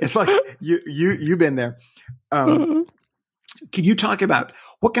 Yeah. It's like, you've been there. Can you talk about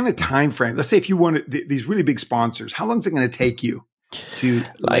what kind of time frame? Let's say if you wanted these really big sponsors, how long is it going to take you to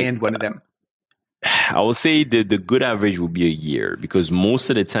land one of them? I would say the good average will be a year, because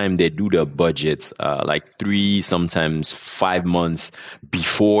most of the time they do their budgets like 3, sometimes 5 months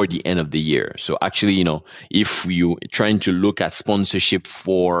before the end of the year. So actually, if you're trying to look at sponsorship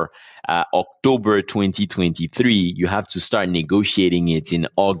for October 2023, you have to start negotiating it in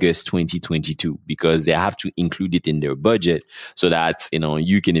August 2022, because they have to include it in their budget so that,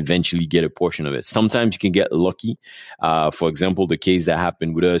 you can eventually get a portion of it. Sometimes you can get lucky. For example, the case that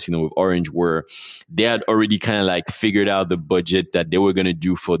happened with us, with Orange, where they had already kind of like figured out the budget that they were going to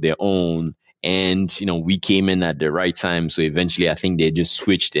do for their own. And, we came in at the right time. So eventually I think they just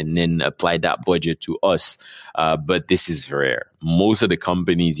switched and then applied that budget to us. But this is rare. Most of the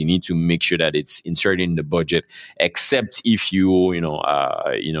companies, you need to make sure that it's inserted in the budget, except if you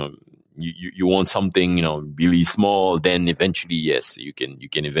want something, really small, then eventually, yes, you can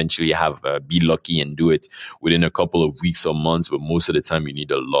eventually have, be lucky and do it within a couple of weeks or months. But most of the time you need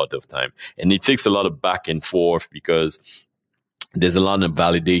a lot of time, and it takes a lot of back and forth, because there's a lot of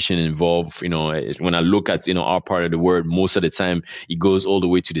validation involved. When I look at, our part of the world, most of the time it goes all the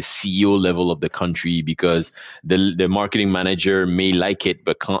way to the CEO level of the country, because the marketing manager may like it,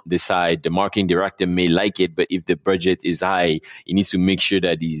 but can't decide. The marketing director may like it, but if the budget is high, he needs to make sure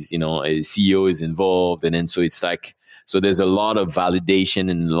that his CEO is involved. And then, so it's like, so there's a lot of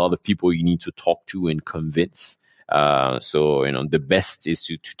validation and a lot of people you need to talk to and convince. So the best is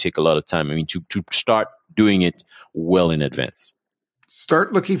to take a lot of time. To start doing it well in advance.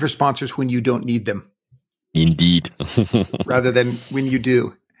 Start looking for sponsors when you don't need them. Indeed. Rather than when you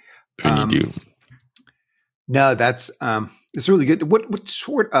do. When you do. No, that's it's really good. What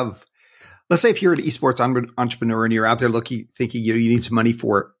sort of, let's say if you're an esports entrepreneur and you're out there thinking you need some money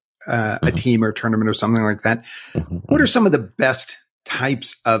for a team or a tournament or something like that. What are some of the best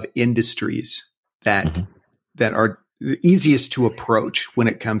types of industries that are the easiest to approach when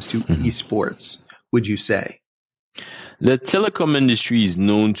it comes to esports, would you say? The telecom industry is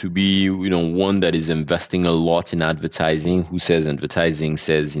known to be, one that is investing a lot in advertising. Who says advertising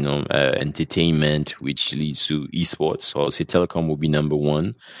says, entertainment, which leads to esports. So I'll say telecom will be number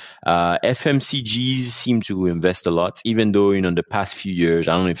one. FMCGs seem to invest a lot, even though, the past few years,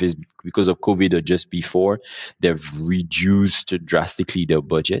 I don't know if it's because of COVID or just before, they've reduced drastically their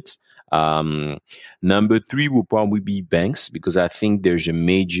budgets. Number 3 will probably be banks, because I think there's a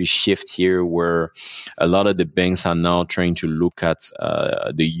major shift here where a lot of the banks are now trying to look at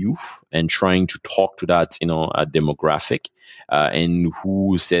the youth and trying to talk to that demographic. and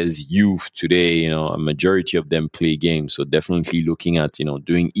who says youth today, a majority of them play games. So definitely looking at,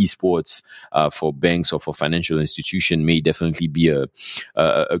 doing esports for banks or for financial institution may definitely be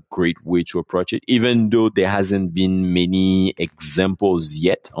a great way to approach it, even though there hasn't been many examples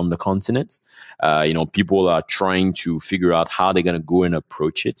yet on the continent. People are trying to figure out how they're going to go and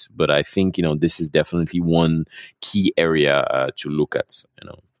approach it. But I think, this is definitely one key area to look at.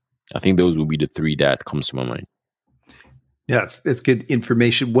 I think those will be the three that comes to my mind. Yeah, that's good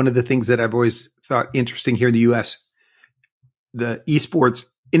information. One of the things that I've always thought interesting here in the US, any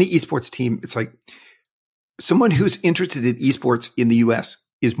esports team, it's like someone who's interested in esports in the US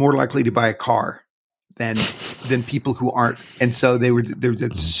is more likely to buy a car than people who aren't. And so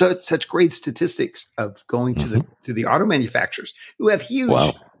there's such great statistics of going to the auto manufacturers who have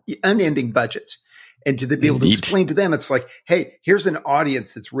huge, unending budgets. And to be able to explain to them, it's like, hey, here's an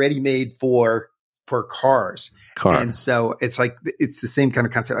audience that's ready made for cars. And so it's like, it's the same kind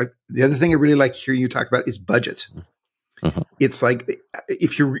of concept. The other thing I really like hearing you talk about is budgets. It's like,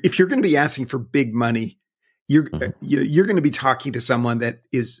 if you're going to be asking for big money, you're going to be talking to someone that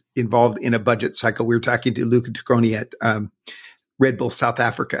is involved in a budget cycle. We were talking to Luca Tucconi at Red Bull South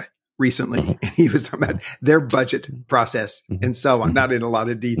Africa recently, and he was talking about their budget process and so on. Not in a lot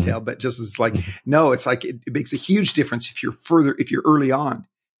of detail, but just as like, no, it's like it makes a huge difference if you're early on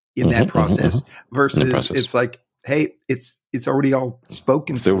in that process versus it's like, hey, it's already all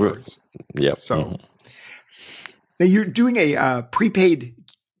spoken for. Yeah. So now you're doing a prepaid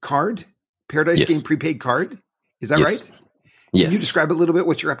card. Paradise Game prepaid card. Is that right? Yes. Can you describe a little bit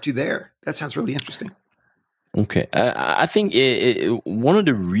what you're up to there? That sounds really interesting. Okay. I think one of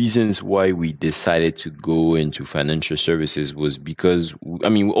the reasons why we decided to go into financial services was because,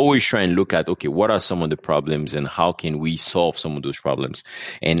 we always try and look at, okay, what are some of the problems and how can we solve some of those problems?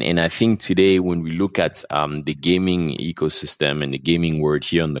 And I think today when we look at the gaming ecosystem and the gaming world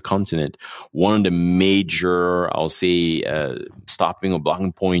here on the continent, one of the major, I'll say, stopping or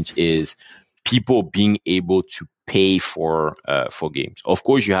blocking points is people being able to pay for games. Of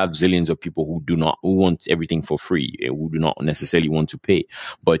course, you have zillions of people who want everything for free, who do not necessarily want to pay.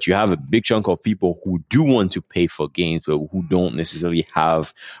 But you have a big chunk of people who do want to pay for games, but who don't necessarily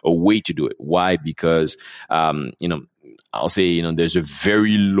have a way to do it. Why? Because I'll say, there's a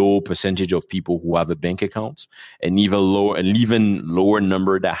very low percentage of people who have a bank account, and even lower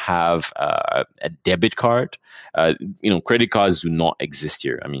number that have a debit card. Credit cards do not exist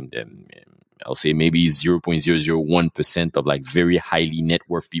here. I'll say maybe 0.001% of like very highly net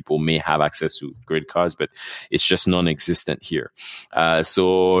worth people may have access to credit cards, but it's just non-existent here.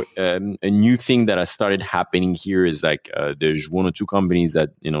 So a new thing that has started happening here is like there's one or two companies that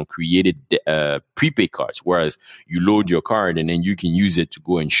created prepaid cards, whereas you load your card and then you can use it to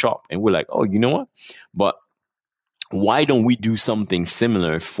go and shop. And we're like, oh, you know what? But why don't we do something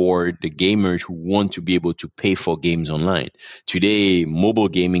similar for the gamers who want to be able to pay for games online? Today, mobile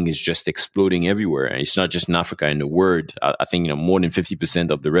gaming is just exploding everywhere. And it's not just in Africa, in the world. I think, more than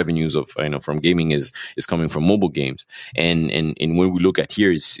 50% of the revenues of, from gaming is coming from mobile games. And when we look at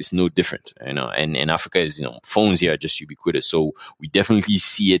here, it's no different, and Africa is, phones here are just ubiquitous. So we definitely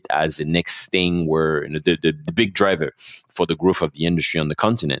see it as the next thing where the big driver for the growth of the industry on the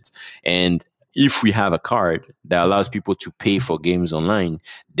continent. And if we have a card that allows people to pay for games online,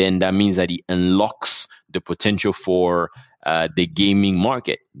 then that means that it unlocks the potential for the gaming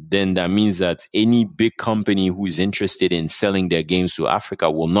market. Then that means that any big company who is interested in selling their games to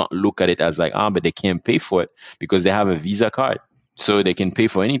Africa will not look at it as like, but they can't pay for it because they have a Visa card, so they can pay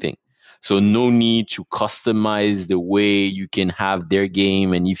for anything. So no need to customize the way you can have their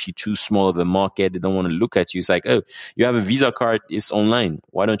game. And if you're too small of a market, they don't want to look at you. It's like, oh, you have a Visa card, it's online.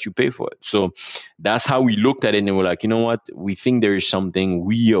 Why don't you pay for it? So that's how we looked at it. And we're like, you know what? We think there is something.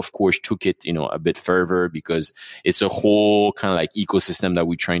 We, of course, took it, a bit further because it's a whole kind of like ecosystem that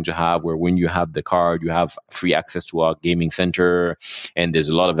we're trying to have where when you have the card, you have free access to our gaming center. And there's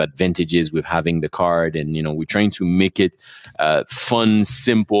a lot of advantages with having the card. And, we're trying to make it fun,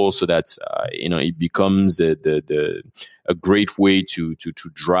 simple, so that it becomes a great way to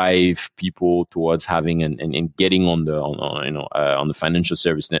drive people towards having and getting on the financial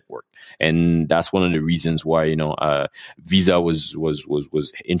service network. And that's one of the reasons why Visa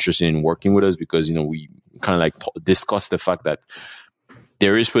was interested in working with us, because we kind of like discussed the fact that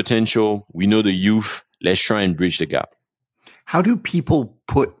there is potential. We know the youth. Let's try and bridge the gap. How do people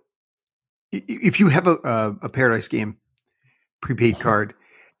if you have a Paradise Game prepaid card,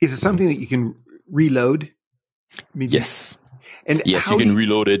 is it something that you can reload? Yes. And Yes, you can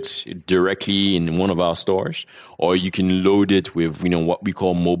reload it directly in one of our stores, or you can load it with, what we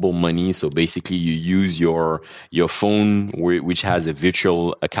call mobile money. So basically you use your phone, which has a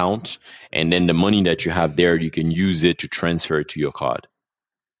virtual account, and then the money that you have there, you can use it to transfer to your card.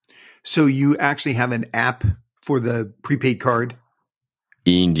 So you actually have an app for the prepaid card?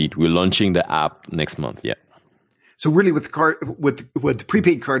 Indeed. We're launching the app next month. Yeah. So really with the card, what the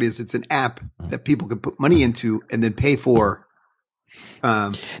prepaid card is, it's an app that people can put money into and then pay for.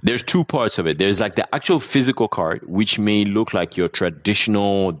 There's two parts of it. There's like the actual physical card, which may look like your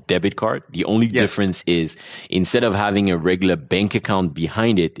traditional debit card. The only difference is instead of having a regular bank account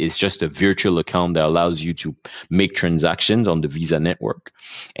behind it, it's just a virtual account that allows you to make transactions on the Visa network.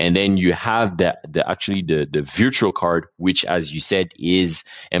 And then you have the virtual card, which, as you said, is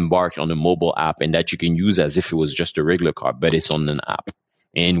embarked on a mobile app, and that you can use as if it was just a regular card, but it's on an app.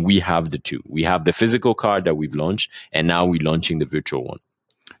 And we have the two. We have the physical card that we've launched, and now we're launching the virtual one.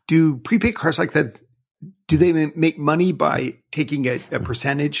 Do prepaid cards like that, do they make money by taking a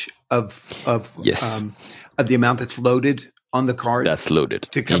percentage of the amount that's loaded on the card? That's loaded.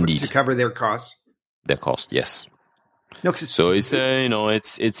 To cover their costs? Their cost, yes. No, so it's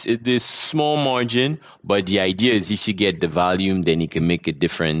it's this small margin, but the idea is if you get the volume, then it can make a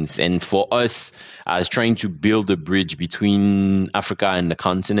difference. And for us, as trying to build a bridge between Africa and the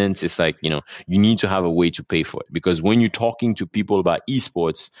continent, it's like, you need to have a way to pay for it. Because when you're talking to people about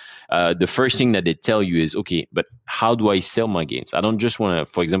esports, the first thing that they tell you is, okay, but how do I sell my games? I don't just want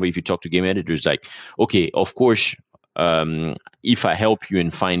to, for example, if you talk to game editors, like, okay, of course, if I help you in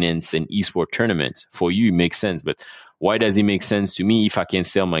finance and esport tournaments, for you, it makes sense. But why does it make sense to me if I can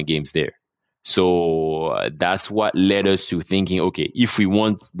sell my games there? So that's what led us to thinking, okay, if we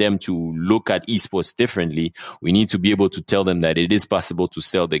want them to look at esports differently, we need to be able to tell them that it is possible to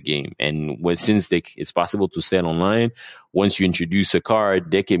sell the game. And since it's possible to sell online, once you introduce a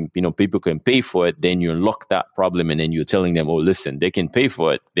card, they can, people can pay for it. Then you unlock that problem, and then you're telling them, oh, listen, they can pay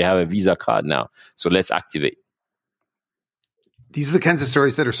for it. They have a Visa card now, so let's activate. These are the kinds of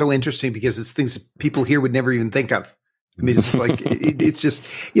stories that are so interesting because it's things people here would never even think of. I mean, it's just like, it's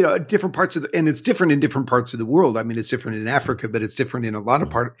just, different parts of and it's different in different parts of the world. I mean, it's different in Africa, but it's different in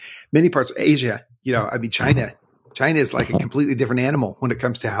many parts of Asia. I mean, China is like a completely different animal when it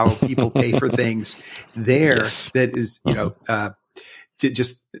comes to how people pay for things there. Yes. That is,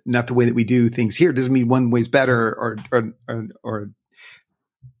 just not the way that we do things here. It doesn't mean one way's better or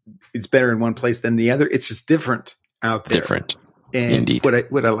it's better in one place than the other. It's just different out there. Different. And indeed.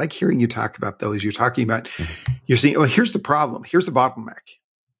 What I like hearing you talk about, though, is you're talking about, you're saying, well, here's the problem. Here's the bottleneck.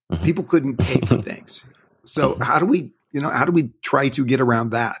 People couldn't pay for things. So how do we try to get around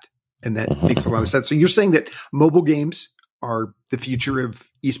that? And that makes a lot of sense. So you're saying that mobile games are the future of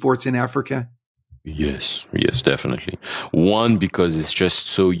esports in Africa? Yes, definitely. One, because it's just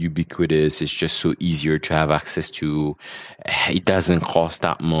so ubiquitous. It's just so easier to have access to. It doesn't cost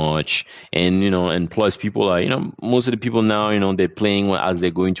that much. And, and plus people are, most of the people now, they're playing as they're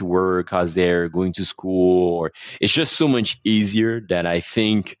going to work, as they're going to school, or it's just so much easier that I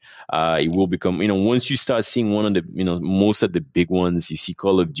think, it will become, once you start seeing one of the, most of the big ones, you see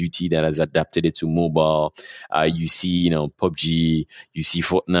Call of Duty that has adapted it to mobile. You see, PUBG, you see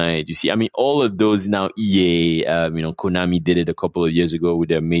Fortnite, you see, all of those now. EA, Konami did it a couple of years ago with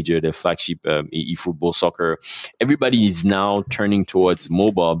their flagship eFootball Soccer. Everybody is now turning towards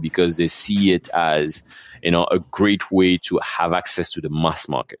mobile because they see it as, a great way to have access to the mass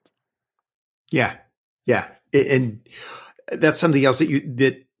market. Yeah. And that's something else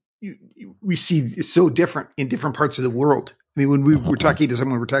that we see is so different in different parts of the world. I mean, when we're talking to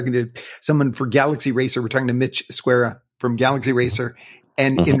someone for Galaxy Racer, we're talking to Mitch Esquera from Galaxy Racer.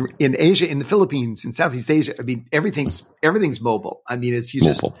 And in Asia, in the Philippines, in Southeast Asia, I mean, everything's mobile. I mean, it's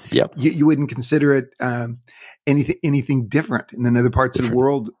mobile. You wouldn't consider it anything different. And then other parts of the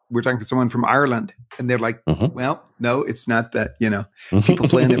world, we're talking to someone from Ireland, and they're like, well, no, it's not that. People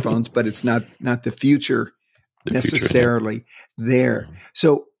play on their phones, but it's not the future necessarily there.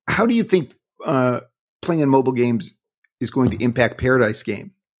 So, how do you think playing on mobile games is going to impact Paradise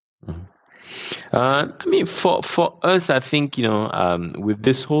Game? For us, I think, with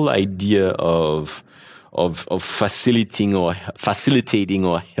this whole idea of facilitating or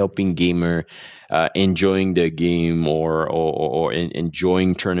helping gamer enjoying the game or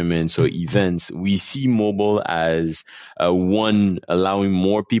enjoying tournaments or events, we see mobile as one allowing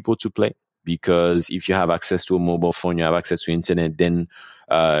more people to play. Because if you have access to a mobile phone, you have access to internet, then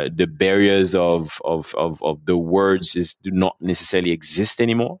the barriers of the words do not necessarily exist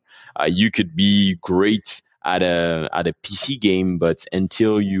anymore. You could be great at a PC game, but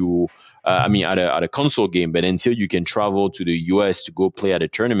until you at a console game, but until you can travel to the US to go play at a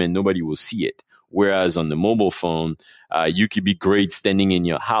tournament, nobody will see it. Whereas on the mobile phone, you could be great standing in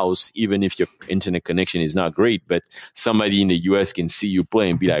your house, even if your internet connection is not great, but somebody in the US can see you play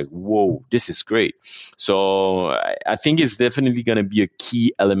and be like, whoa, this is great. So I think it's definitely going to be a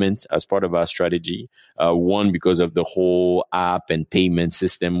key element as part of our strategy. One, because of the whole app and payment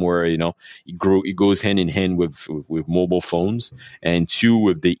system where, it goes hand in hand with mobile phones. And two,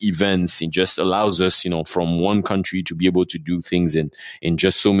 with the events, it just allows us, from one country to be able to do things in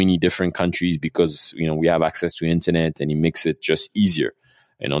just so many different countries because, we have access to internet and it makes it just easier.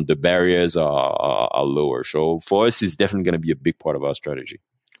 The barriers are lower. So for us, it's definitely going to be a big part of our strategy.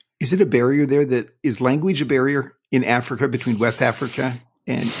 Is it a barrier there? Is language a barrier in Africa between West Africa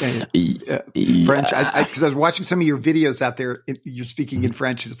and French? Because I was watching some of your videos out there. You're speaking in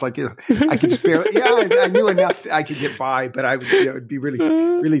French. And it's like, I could just barely, I knew enough I could get by, but it'd be really,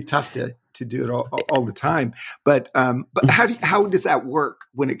 really tough to do it all the time. But how does that work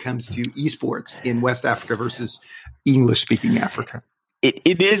when it comes to esports in West Africa versus English speaking Africa?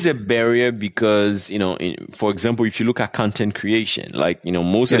 It is a barrier because, for example, if you look at content creation, like,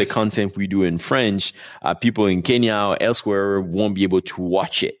 most of the content we do in French, people in Kenya or elsewhere won't be able to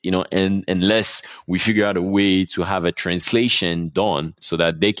watch it, and unless we figure out a way to have a translation done so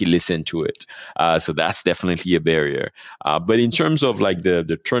that they can listen to it. So that's definitely a barrier. But in terms of like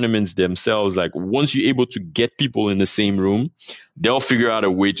the tournaments themselves, like once you're able to get people in the same room, they'll figure out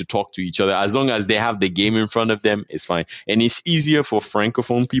a way to talk to each other. As long as they have the game in front of them, it's fine. And it's easier for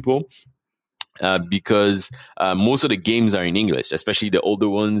Francophone people because most of the games are in English, especially the older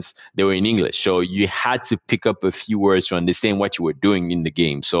ones, they were in English. So you had to pick up a few words to understand what you were doing in the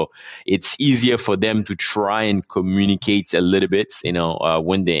game. So it's easier for them to try and communicate a little bit,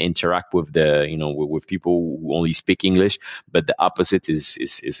 when they interact with with people who only speak English. But the opposite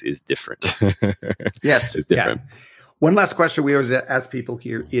is different. Yes. It's different. Yeah. One last question we always ask people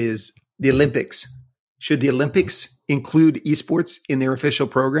here is the Olympics. Should the Olympics include esports in their official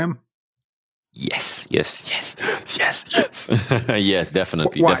program? Yes. Yes,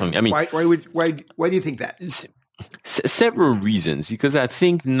 definitely. Why? Definitely. I mean, why do you think that? Several reasons, because I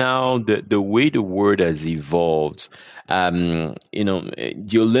think now the way the world has evolved, the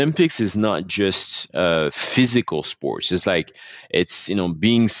Olympics is not just physical sports. It's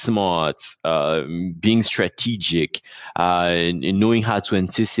being smart, being strategic, and knowing how to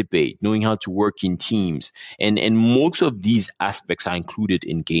anticipate, knowing how to work in teams, and most of these aspects are included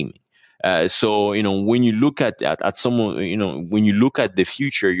in gaming. So when you look at someone, when you look at the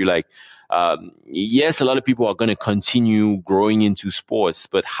future, you're like, yes, a lot of people are going to continue growing into sports,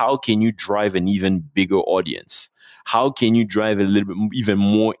 but how can you drive an even bigger audience? How can you drive a little bit even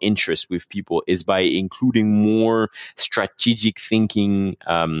more interest with people is by including more strategic thinking,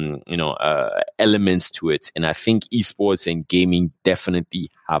 elements to it. And I think esports and gaming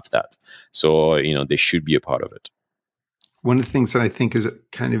definitely have that. So, they should be a part of it. One of the things that I think is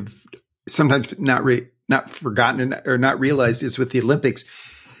kind of sometimes not forgotten or not realized is with the Olympics.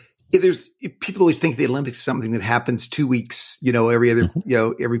 People always think the Olympics is something that happens 2 weeks, every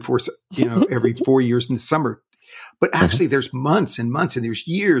 4 years in the summer. But actually there's months and months and there's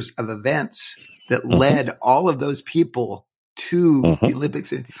years of events that led all of those people to the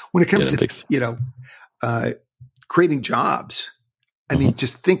Olympics. And when it comes to, creating jobs, I mean,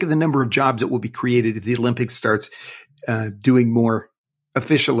 just think of the number of jobs that will be created if the Olympics starts doing more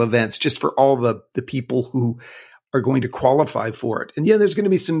official events just for all the people who are going to qualify for it. And there's going to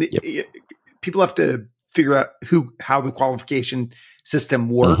be some people have to figure out how the qualification system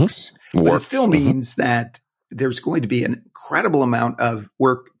works, but it still means that there's going to be an incredible amount of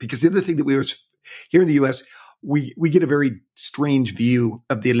work, because the other thing that we was here in the US, we get a very strange view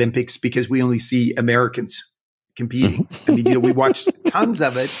of the Olympics because we only see Americans competing. I mean, we watch tons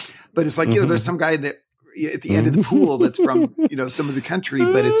of it, but it's like, there's some guy that at the end of the pool that's from, some of the country,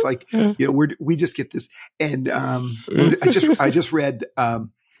 but it's like, we just get this. And, I just read,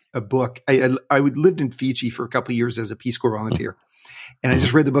 a book. I lived in Fiji for a couple of years as a Peace Corps volunteer. And I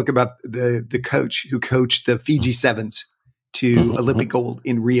just read the book about the coach who coached the Fiji Sevens to Olympic gold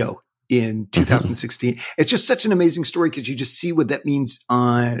in Rio in 2016. It's just such an amazing story because you just see what that means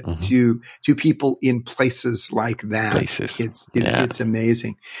to people in places like that. It's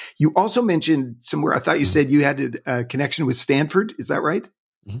amazing. You also mentioned somewhere, I thought you said you had a connection with Stanford. Is that right?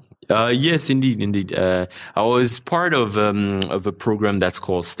 Yes, indeed. I was part of a program that's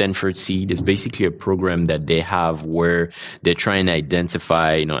called Stanford Seed. It's basically a program that they have where they're trying to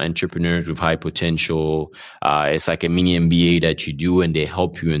identify, entrepreneurs with high potential. It's like a mini MBA that you do, and they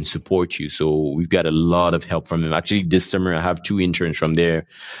help you and support you. So we've got a lot of help from them. Actually, this summer I have 2 interns from there,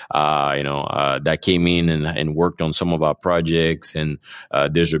 that came in and worked on some of our projects. And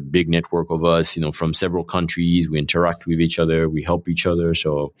there's a big network of us, from several countries. We interact with each other, we help each other.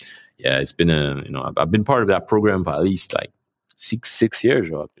 So yeah, it's been I've been part of that program for at least like six years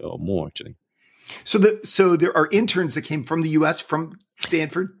or more actually. So there are interns that came from the U.S. from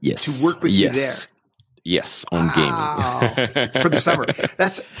Stanford to work with you there. Yes, on gaming for the summer.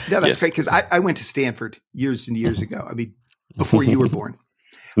 That's great, because I went to Stanford years and years ago. I mean, before you were born.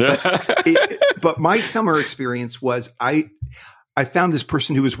 But my summer experience was I found this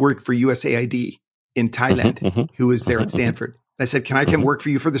person who was working for USAID in Thailand, who was there at Stanford. I said, "Can I come work for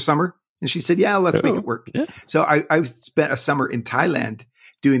you for the summer?" And she said, "Yeah, let's make it work." Yeah. So I spent a summer in Thailand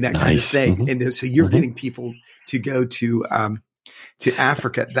doing that kind of thing. And so you're getting people to go to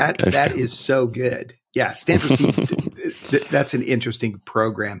Africa. That is so good. Yeah, Stanford. That's an interesting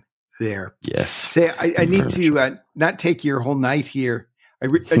program there. Yes. Say, I need to not take your whole night here. I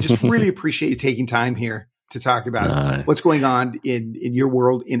just really appreciate you taking time here to talk about what's going on in your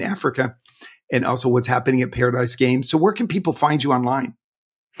world in Africa, and also what's happening at Paradise Games. So where can people find you online?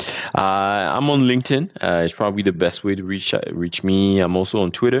 I'm on LinkedIn. It's probably the best way to reach me. I'm also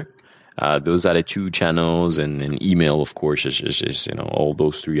on Twitter. Those are the 2 channels, and email, of course, is all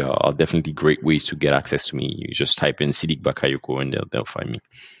those 3 are definitely great ways to get access to me. You just type in Sidick Bakayoko and they'll find me.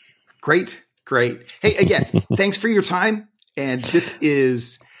 Great. Hey, again, thanks for your time. And this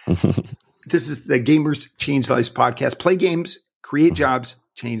is the Gamers Change Lives podcast. Play games, create jobs,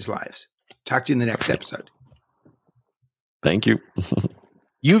 change lives. Talk to you in the next episode. Thank you.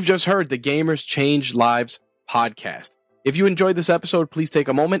 You've just heard the Gamers Change Lives podcast. If you enjoyed this episode, please take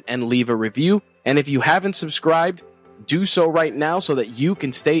a moment and leave a review. And if you haven't subscribed, do so right now so that you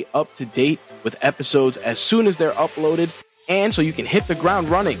can stay up to date with episodes as soon as they're uploaded, and so you can hit the ground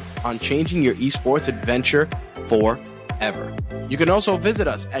running on changing your esports adventure forever. You can also visit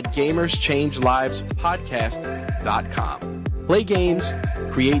us at gamerschangelivespodcast.com. Play games,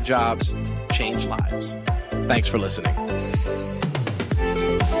 create jobs, change lives. Thanks for listening.